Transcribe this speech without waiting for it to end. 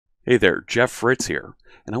Hey there, Jeff Fritz here,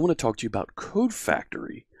 and I want to talk to you about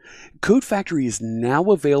CodeFactory. CodeFactory is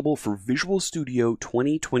now available for Visual Studio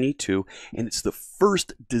 2022, and it's the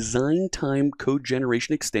first design time code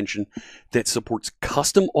generation extension that supports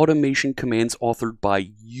custom automation commands authored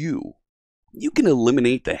by you. You can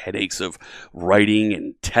eliminate the headaches of writing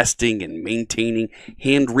and testing and maintaining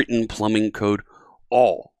handwritten plumbing code,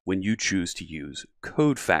 all when you choose to use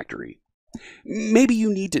CodeFactory. Maybe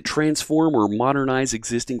you need to transform or modernize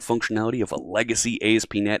existing functionality of a legacy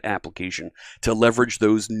ASP.NET application to leverage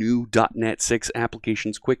those new .NET 6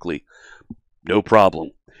 applications quickly. No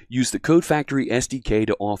problem. Use the CodeFactory SDK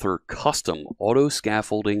to author custom auto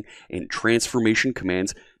scaffolding and transformation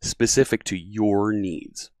commands specific to your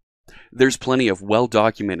needs. There's plenty of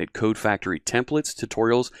well-documented CodeFactory templates,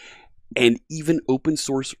 tutorials, and even open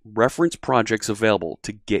source reference projects available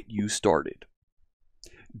to get you started.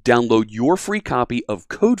 Download your free copy of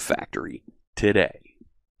CodeFactory today.